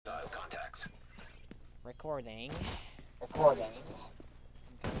Recording. Recording.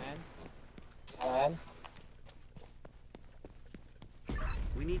 Come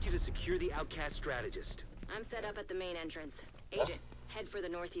We need you to secure the outcast strategist. I'm set up at the main entrance. Agent, head for the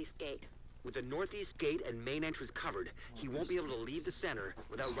northeast gate. With the northeast gate and main entrance covered, he won't be able to leave the center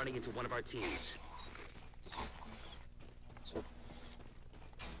without running into one of our teams.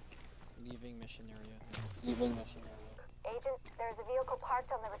 Leaving mission area. Agent, there's a vehicle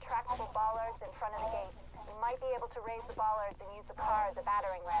parked on the retractable bollards in front of the gate. We might be able to raise the bollards and use the car as a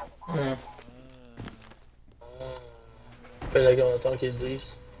battering ram. Fais la gueule en tant qu'ils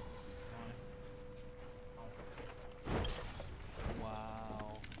disent.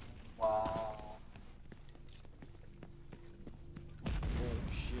 Wow. Wow. Oh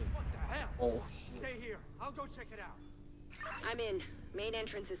shit. What the hell? Oh shit. Stay here. I'll go check it out. I'm in. Main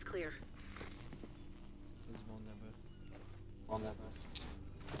entrance is clear.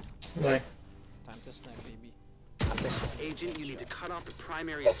 Ouais. Time to snap, baby. Agent, you need to cut off the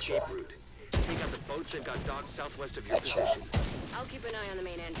primary escape route. Take out the boats they've got docked southwest of your position. I'll keep an eye on the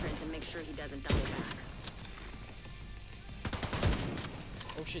main entrance and make sure he doesn't double back.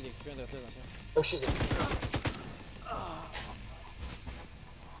 Oh shit, il y a quelqu'un d'autre là dans ça. Oh shit.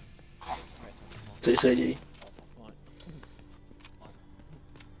 C'est ça, il est.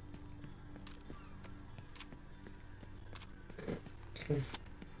 Ouais.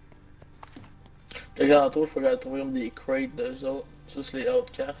 Les gars, tantôt, je pourrais trouver comme des crates d'eux autres. Ça, c'est les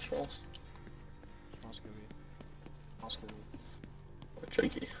outcasts, je pense. Je pense que oui. On va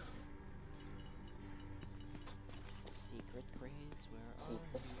checker. Secret crates, where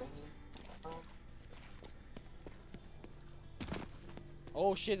are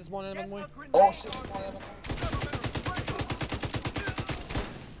Oh shit, it's one enemy moi. Oh shit.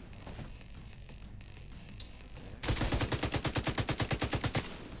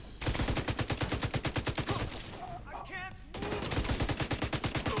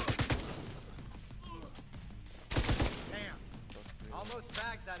 Almost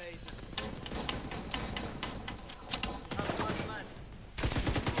bagged that agent. Have one less.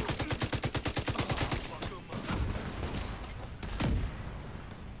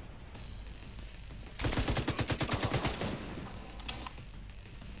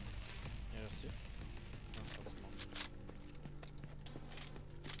 Il reste-tu? Non, c'est pas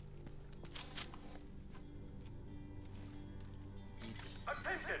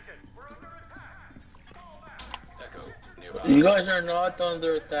You guys are not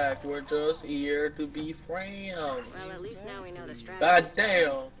under attack. We're just here to be friends. Well, at least now we know the strategy. God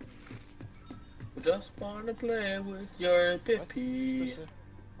damn. We just wanna play with your pippy. C'est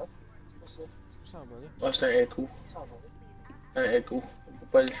quoi ça en bas là? Ah, c'est un écho. Un écho. On peut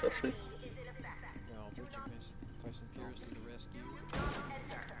pas aller le chercher. Ouais, on peut checker ça. Tyson Pierce to the rescue.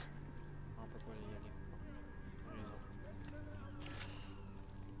 On peut pas y aller. T'as raison.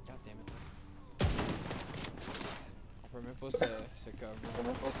 God damn it. On peut même pas se cover.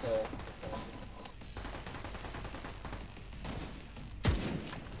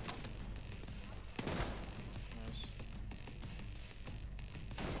 Nice.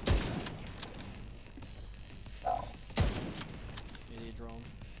 Il y a des drones.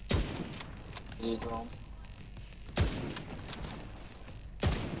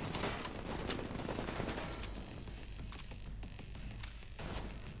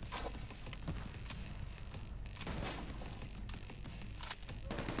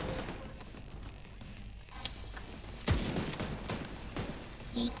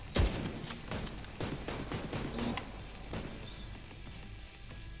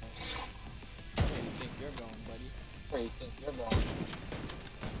 Where do you think you're going, buddy?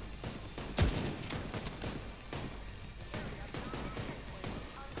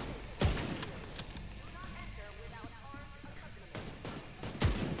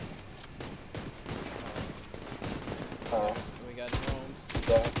 We got drones.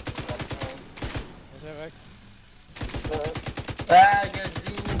 Is that right? Ah, I got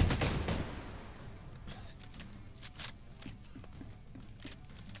you.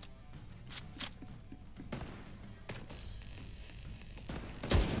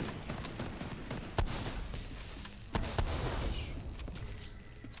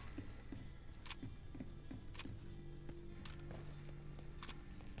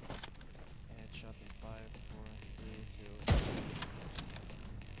 Headshot in 5, 4, 3, 2.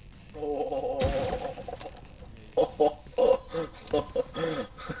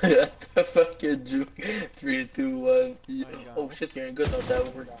 What the fucking juke? 3, 2, 1. Oh gone. shit, you're a good on that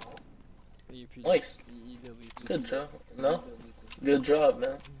over. Nice. Good job. No? Good job,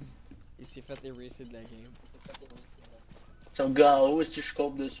 man. Il s'est fait eraser de la game. Ton gars en haut, si je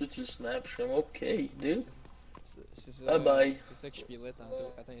coupe dessus, tu le snaps. Je suis comme, ok, dude. C'est ça. Bye bye. C'est ça que je filais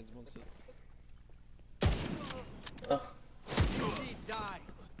tantôt. Attends, y'a du monde ici. Ah. He dies.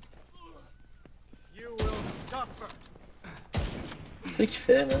 You will suffer. Qu'est-ce qu'il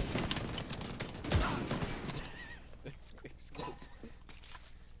fait, man? Petit quick scope.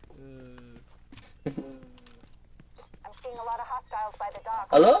 I'm seeing a lot of hostiles by the dock.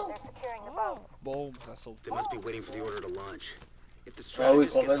 Hello? They're securing the boats. Boom, ça saute. They must be waiting for the order to launch. If the Ah oui,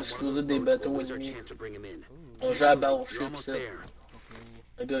 strategist qu'on va gets on one exploser of des those boats, bateaux we'll lose our ennemis. chance to bring him in. On joue à You're battleship, almost ça. there.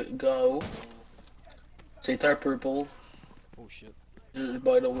 Un gars en haut. C'est un purple. Oh shit. Just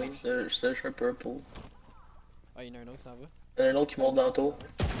by the way, c'est un purple. Ah, y'en a un autre qui s'en va. Il y en a un autre qui monte dans le tour.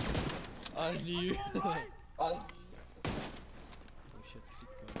 Ah, je l'ai eu. Oh shit, ici.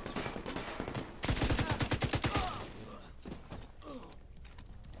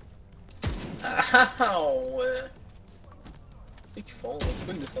 Ah ouais. Qu'est-ce qu'ils font? C'est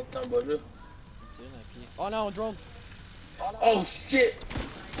quoi qu'ils descendent en bas là? Il tire à pied. Oh non, drone! Oh shit!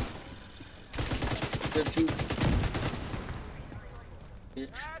 The juke.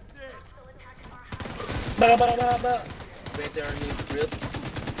 Bitch. Ba ba ba ba! 21 000 crit.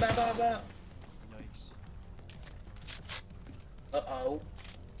 Ba ba ba! Yikes. Uh-oh.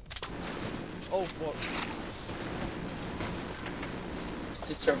 Oh fuck.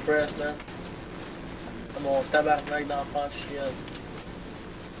 C'est surprise, man. Mon tabarnak d'enfant chienne.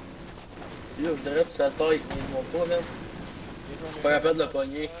 Là, je dirais que sa tête, mais ils vont pas, man. Pas capable de le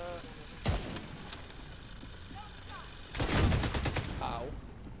pogner. Ow.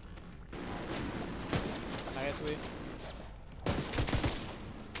 Arrête, oui.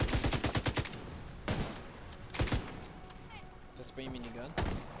 T'as-tu pas une minigun?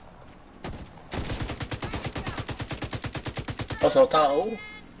 Oh, ils sont en haut.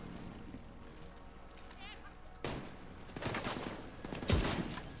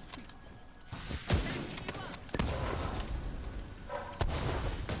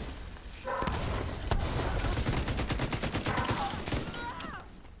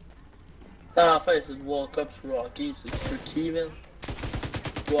 En fait, c'est le World Cup sur Rocky, c'est sur Kevin.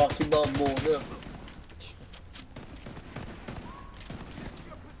 Rocky Balboa. Your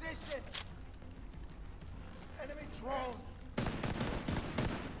position. Enemy drone.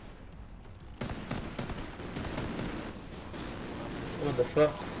 What the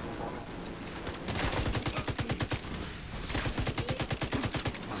fuck?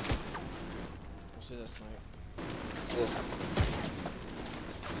 On sait le sniper.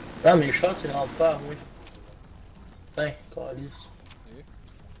 Ah, mes shots, ils rentrent pas, oui. Tiens, calice.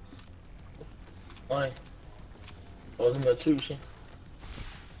 Ouais. Vas-y, me tuer aussi.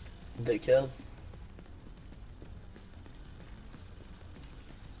 Dequel?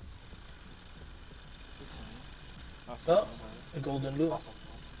 Ah, Ah, le Golden Loop.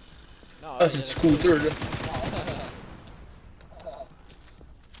 non, Ah, c'est du scooter, là.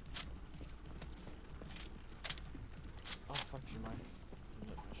 Oh fuck, j'ai mal.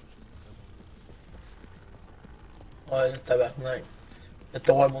 Ouais, tabarnak. Le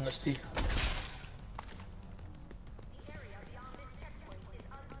tower, mon hostie.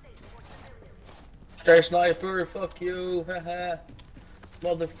 J'étais un sniper, fuck you, haha.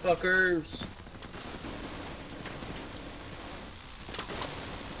 Motherfuckers.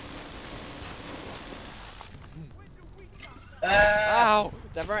 Ah! Ow!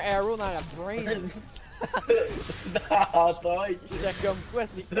 T'avais un arrow dans la brain! Dans la tête. J'étais comme quoi,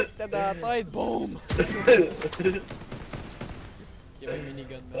 c'est quoi que t'as dans la tête? Boom! Il y avait une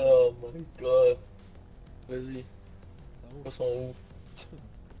minigun, man. Oh my god. Vas-y. Ça va? Ils sont où?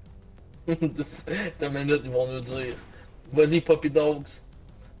 Dans une minute, ils vont nous dire. Vas-y, Puppy Dogs.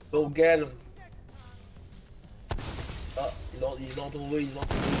 Go get 'em. Ah, ils l'ont trouvé, ils l'ont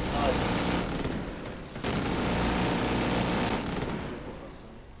trouvé. Ah.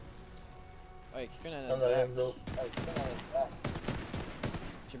 Ouais, quelqu'un On en a a un rien back. d'autre.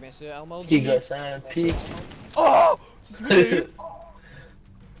 J'ai bien sûr, Elmo. Qui est gossant, un pic. Oh!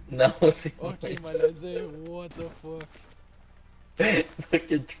 Non, c'est Ok, il m'a l'a dit, what the fuck?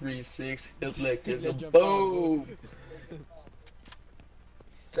 Fucking 3-6, hit le kill. Le jump Boom!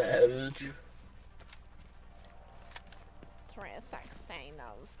 Savage. 316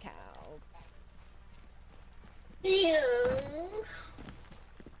 nose count. Yeah.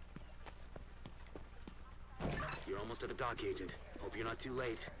 You're almost at the dock, Agent. Hope you're not too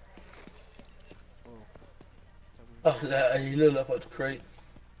late. Ah, là, il est là, votre crate.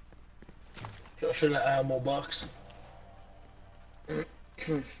 Chercher la ammo box.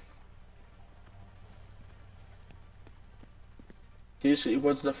 Okay, so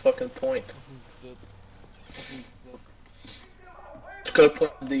what's the fucking point? C'est quoi le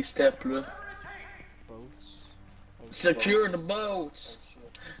point des steps là? Boats. Oh, Secure the boats. boats! Oh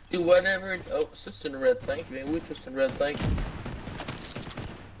shit. Do whatever. Oh, ça c'est une red tank. Ben oui, c'est une red tank.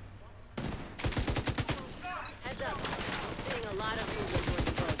 Heads up. Seeing a lot of movement towards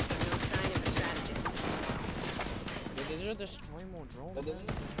the boats, but no sign of a strategist. Il a déjà destroy mon drone. Man.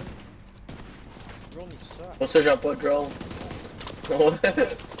 Drone il suck. Pour ça, j'ai pas de drone. Ouais.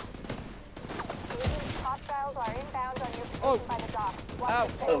 Hostiles are inbound on your position Oh. by the dock. Watch Ow.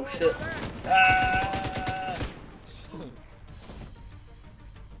 the Oh shit. Ah!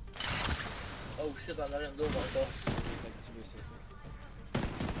 Oh shit, on a rien d'autre encore. Activer ça.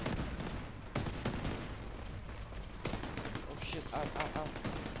 Oh shit, ow, ow, ow.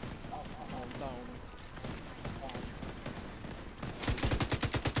 I'm down.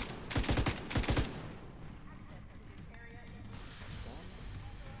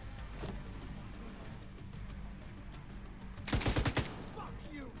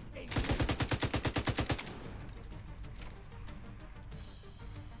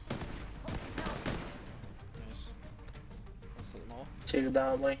 Nice. Oh, c'est mort. Tire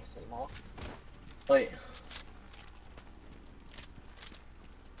dans la main. Oui.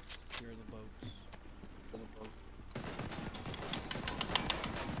 Secure the boats. For the boat.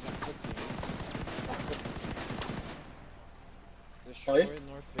 Not good seeing. Destroy Oui.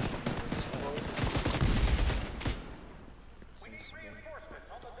 North Fishing.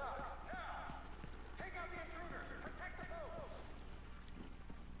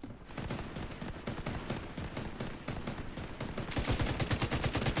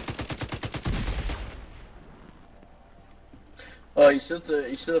 Ah, ici,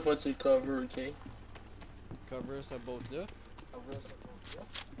 il faut que tu le cover, ok? Cover ce boat là.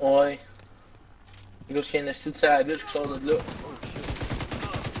 Ouais. Parce qu'il y a une petite savage qui sort de là. Oh shit.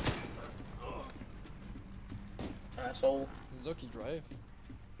 Ah, sort. C'est nous autres qui drive.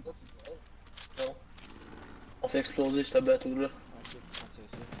 Non. On fait exploser ce bateau-là. Ok, on tient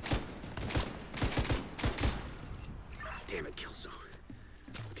ça. Damn it, Kelso.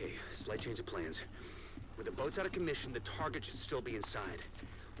 Okay, slight change of plans. With the boats out of commission, the target should still be inside.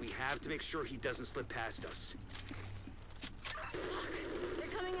 We have to make sure he doesn't slip past us. They're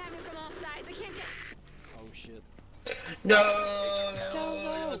coming at me from all sides. I can't get. Oh shit. No!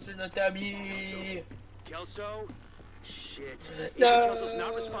 Kelso! Tu notre ami! Kelso? Shit. Agent No! Kelso's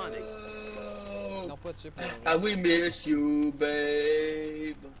not responding. Non, pas dessus pour I will miss you,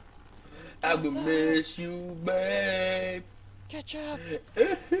 babe. I will miss you, babe. Catch up!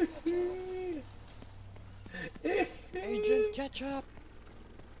 Agent, catch up!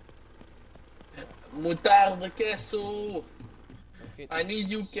 Moutarde Kelso. Ok, I need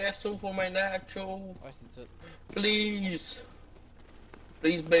you, Kelso, for my nacho. ouais, c'est ça. Please.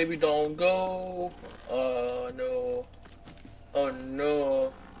 Please, baby, don't go. Oh, no. Oh,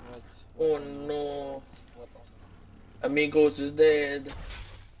 no. What? Oh, no. Amigos is dead.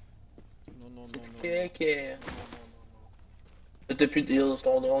 Non, non, non, It's non. Keke. Non, non, C'était plus de heals,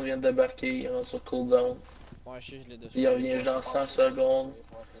 ton drone vient de débarquer, il rentre sur cooldown. non. Ouais, je sais, je l'ai dessus. Il revient dans 100 secondes.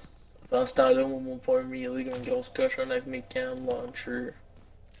 Pendant ce temps-là, mon point melee comme une grosse cochonne avec mes cam launcher.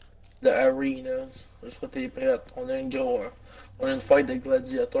 The arenas. J'espère que t'es prête. On a une fight de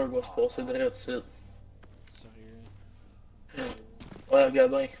gladiateurs qui va se passer de red site. Sérieux. Ouais,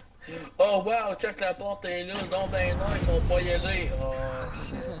 regarde bien. Oh wow, check la porte est là, donc ben non, ils vont pas y aller. Oh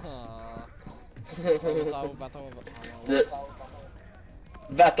shit. On va s'en bateau, Le...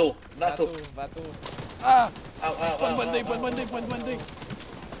 Vato. bateau. Ah! Ow, ow, Pas de ow, bonne day, ow, pas de ow, bonne day, ow, pas de bonne day.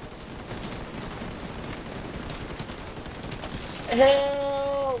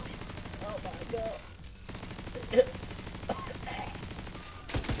 Help! Oh my god.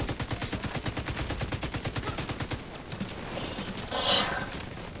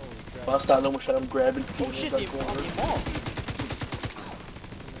 Pendant ce temps-là, moi je suis en train de grabber le Oh penis shit, dans il le est corner. mort!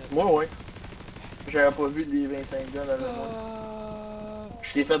 Moi, ouais. J'avais pas vu les 25 gars dans le monde.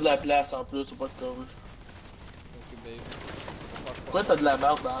 Je t'ai fait de la place en plus, c'est pas de cover. Ok, babe. Pourquoi t'as de la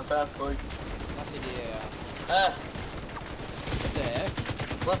merde dans la face, fuck? Non, c'est des. Ah! What the heck?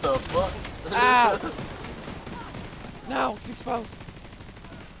 What the fuck? Ah! Non, qu'est-ce qui se passe?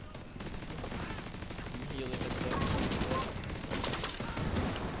 I'm healing it, though.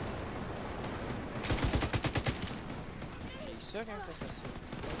 Il est sûr quand ça fait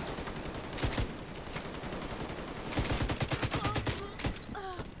ça.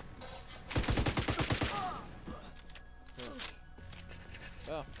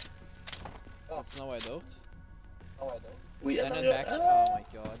 Ah. Oh. Tu n'en as d'autres? Oui, T'en attends, as back. ah! Oh my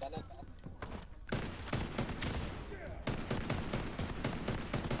god.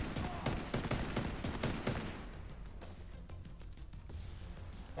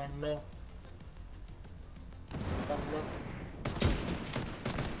 Oh non. Oh non.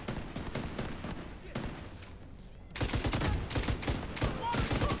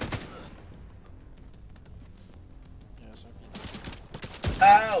 Yeah, some people.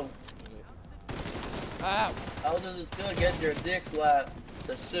 Ow! Ow! How does it feel getting your dick slapped?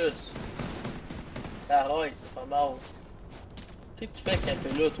 C'est sus. Arrête, pas mal. Qu'est-ce que tu fais quand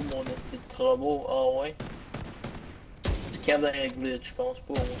t'es là, tout mon esti de crobo? Ah ouais? Tu captes un glitch, je pense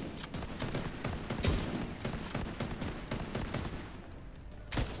pas, moi.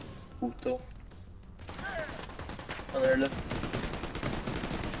 Couteau. On est là.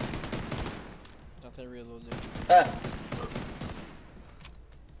 T'es en train de reloader. Ah!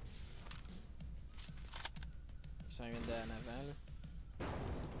 Il s'en vient d'en avant, là.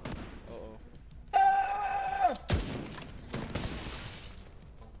 Oh oh. Ah!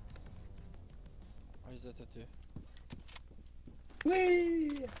 Ah, ils étaient tués.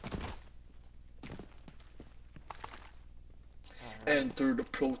 Oui! Enter the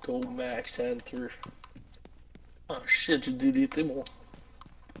Proto Max Enter. Oh shit, j'ai délité mon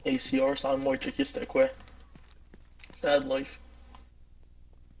ACR sans moi checker c'était quoi. Sad life.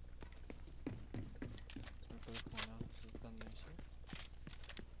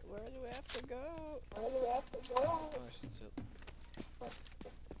 Where do we have to go? Where do we have to go? Oh, c'est it.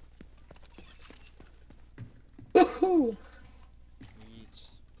 Woohoo! Yeets.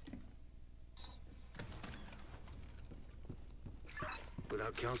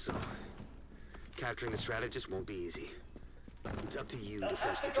 Without Kelso, capturing the strategist won't be easy. It's up to you to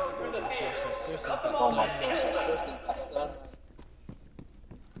finish the job, Ninja. Ok, je suis sûr que c'est Oh my personne. god, c'est ça, c'est personne.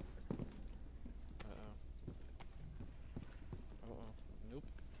 Oh. Nope.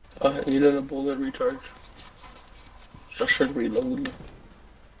 Ah, il est là le bullet recharge. Je cherchais le reload là.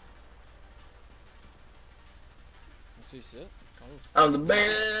 C'est ici. Oh. I'm the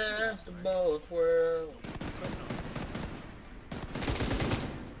best of both worlds.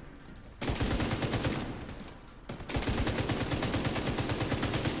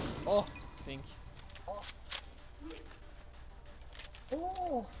 Oh! Pink.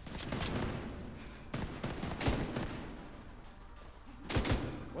 Oh!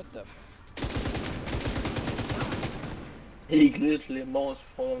 What the f... Il glitch, les monstres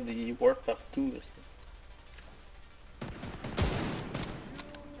font des warps partout. Là.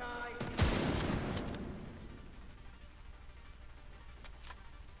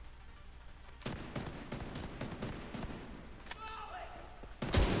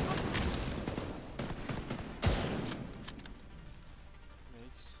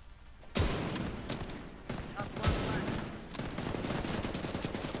 Makes... Up one left.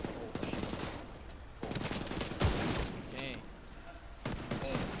 Dang.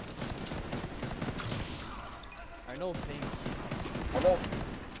 I know pink.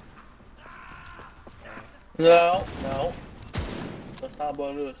 Non, non. Ça c'est en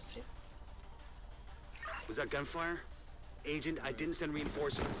bas là, c'est. Was that gunfire? Agent, I didn't send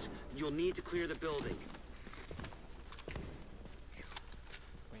reinforcements. You'll need to clear the building.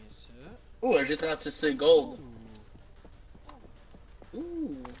 Coin ça. Ouh, un G36C gold.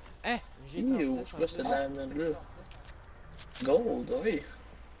 Ouh. Eh! J'ai Ouh, tenté c'est quoi ce diamond là? Gold, oui.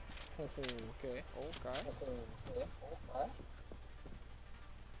 Oh, oh, ok. Ok. Ah,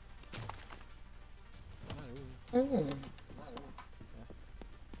 oui. Mm.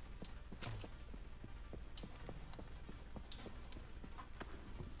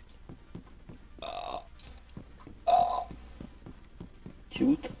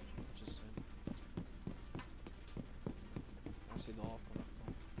 Cute. Just saying. Ah, c'est drôle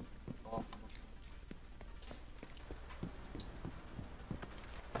qu'on retourne.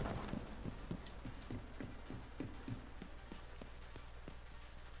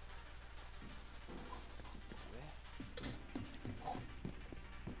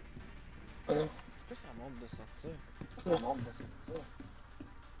 Pourquoi ça monte de sortir?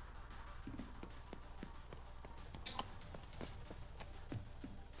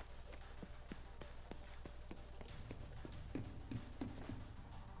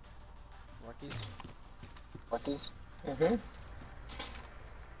 Rockies? Mhm.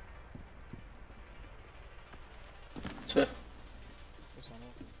 Tu fais. Pourquoi ça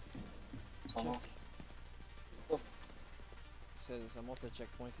monte? Ça monte le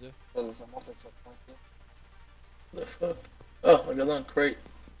checkpoint là. The fuck? Oh, regardez un crate.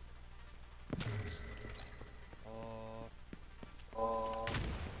 Ok,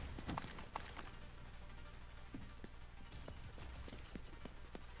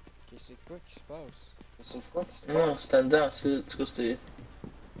 c'est quoi qui se passe? Non, c'était dedans, c'est. En tout cas, c'était.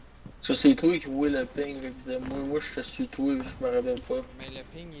 Parce que c'est toi qui vois le ping, fait que moi je te suis toi, je me rappelle pas. Mais le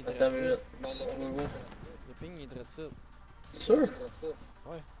ping, il est Attends direct une là. minute. Le ping, il est direct ça. Sûr?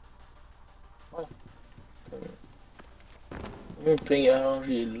 Ouais. Mon ping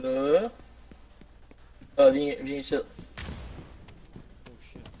arrangé là. Ah, viens ici. Oh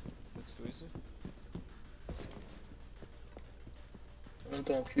shit. Peux-tu trouver ça? Donne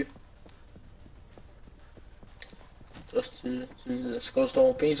ton cul. Ça, c'est comme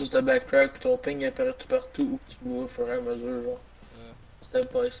ton ping sur le backtrack, puis ton ping apparaît tout partout où tu vas au fur et à mesure, genre.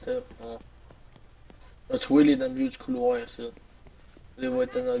 Step by step. Là, tu vois, il est dans le milieu du couloir, ici. Il va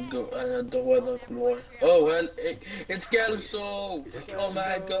être à notre droite dans le couloir. Oh, well, hey, it's Kelso! Oh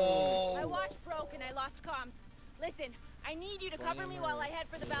my My god! watch broke and I lost comms. Listen, I need you to cover me while I head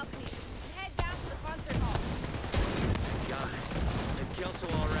for the balcony. And head down to the concert hall. Got it. Is Kelso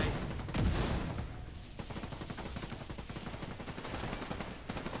all right?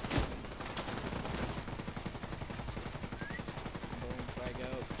 Boom, frag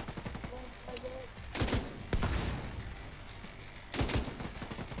out.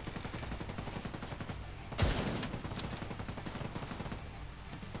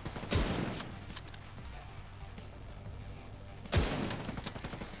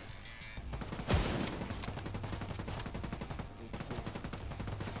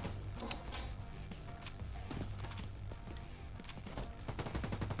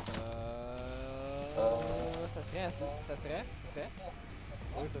 Ça serait assez. Ça serait?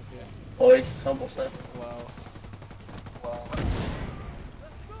 Oui, ça serait. Oui, 100%. Wow.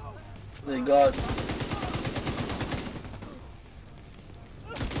 Les gars.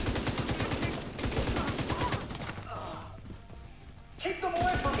 Keep them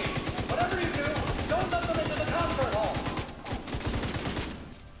away from me! Whatever you do, don't let them into the concert hall!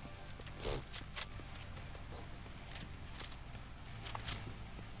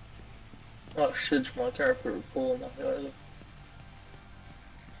 Oh shit, je manquais un peu full en arrière là.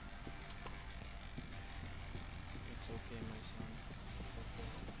 It's okay, my son.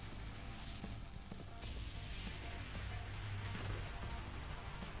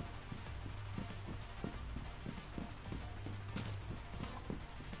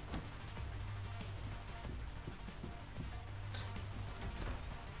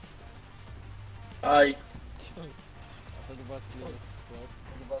 Aïe. I thought about this.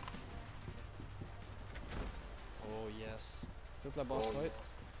 Oh yes. C'est la boss fight?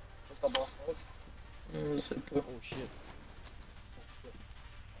 Je sais pas. Oh shit.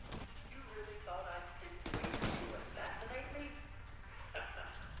 You really thought I'd sit waiting to assassinate me?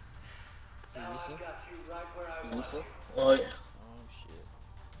 C'est Now lui I've ça? got you right where I want you. Ouais. Oh shit.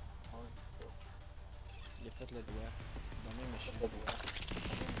 Il a fait le doigt. Dans le même méchant.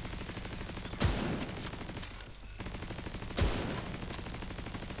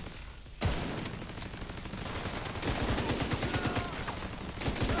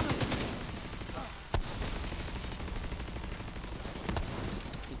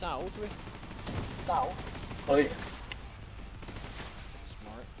 Il est en haut, toi? Oui.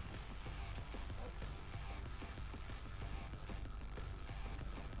 Smart.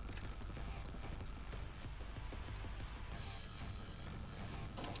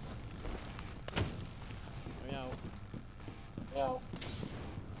 Viens en haut.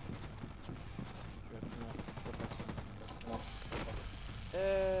 Je vais absolument pas personne.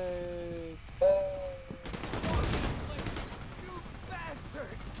 Hey!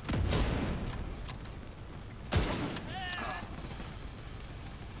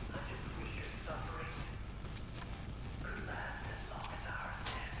 I just wish your suffering could last as long as ours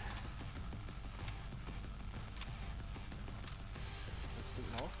did. C'est tout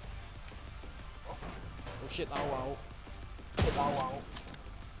mort. Oh shit, en haut, en haut.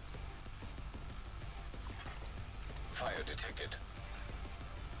 Fire detected.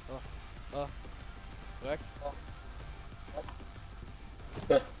 Correct?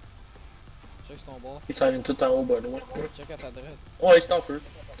 Ouais. Check sur ton bord. Il s'en vient tout en haut, by the way. Check à ta droite. Ouais, c'est en feu.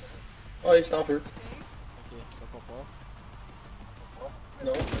 Ouais, c'est en feu. Ok, fais pas peur.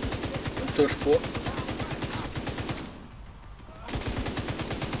 Non. Ne me touche pas.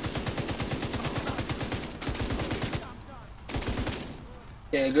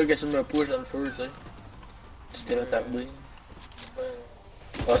 Il y a un gars qui essaie de me push dans le feu, tu sais. Tu t'es retardé.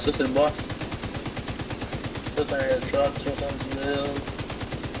 Ah, ça c'est le boss. Ça c'est un headshot, 70 000.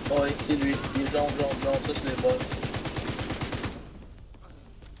 Oh, ouais, c'est lui. Il est jaune, ça c'est les boss.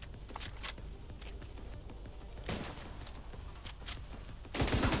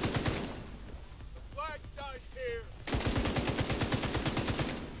 Black dice here.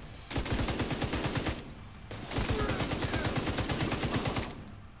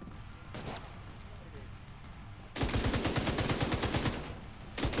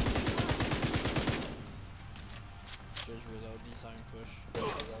 silent push.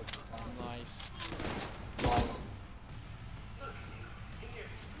 Nice. Nice. In your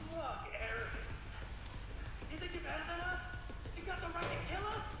smug arrogance. You think you're better than us? You got the right to kill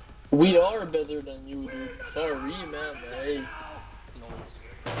us? We are better than you, dude. Sorry, man. Hey. Lols.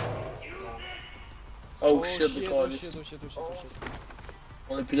 Oh shit, the oh call. shit, oh shit, oh shit, oh shit.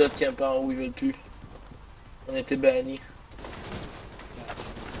 On est plus là de camper en haut, ils veulent plus. On a été bannis.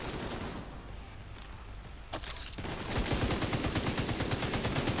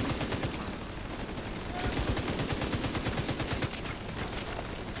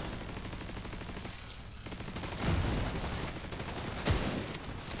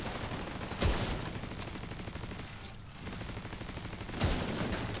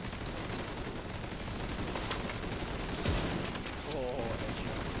 Oh,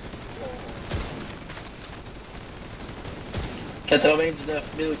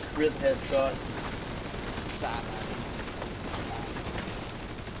 99 000 crit headshot. that.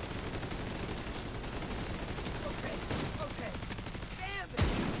 Okay. Damn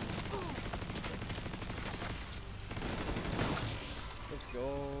it! Let's go.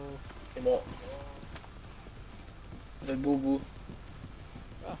 C'est bon. Le boubou.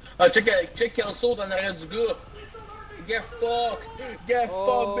 Ah. Ah, check Kelso dans l'arrière du gars. Get fucked! Get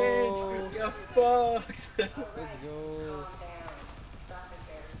fucked, bitch! Get fucked! Let's go.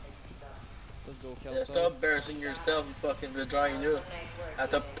 Let's go, Yeah, Kelso. stop embarrassing yourself, you fucking vagina. À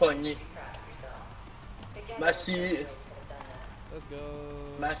ta poignée. Merci. Let's go.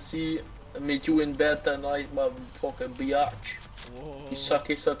 Merci. Meet you in bed tonight, motherfucking biatch. Whoa. You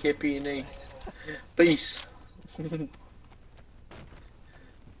sucky penis. Peace.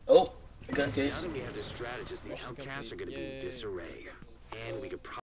 Oh, gun Now case. that we have this strategist, the outcasts are going to be in Yay. disarray. And we could